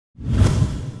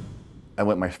I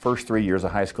went my first 3 years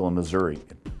of high school in Missouri.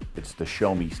 It's the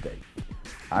show me state.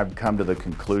 I've come to the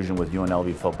conclusion with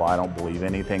UNLV football, I don't believe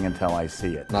anything until I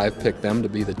see it. And I've picked them to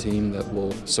be the team that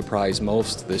will surprise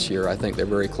most this year. I think they're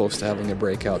very close to having a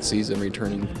breakout season,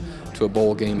 returning to a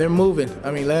bowl game. They're moving.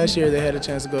 I mean, last year they had a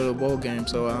chance to go to a bowl game,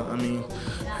 so I mean,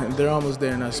 they're almost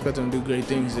there, and I expect them to do great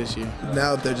things this year.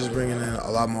 Now they're just bringing in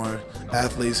a lot more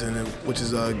athletes, and which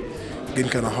is getting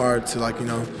kind of hard to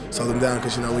slow them down,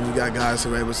 because when you got guys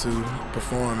who are able to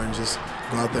perform and just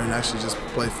go out there and actually just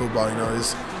play football,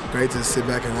 it's great to sit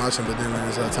back and watch them, but then when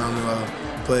it's time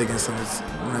to play against them, it's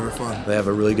never fun. They have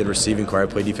a really good receiving core. I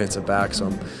play defensive back, so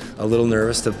I'm a little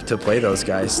nervous to play those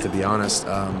guys, to be honest.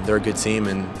 They're a good team,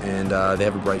 and they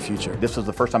have a bright future. This was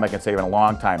the first time I can say in a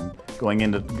long time going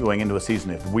into a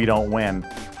season, if we don't win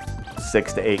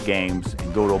 6 to 8 games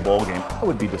and go to a bowl game, I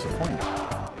would be disappointed.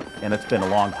 And it's been a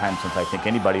long time since I think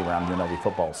anybody around UNLV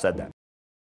football said that.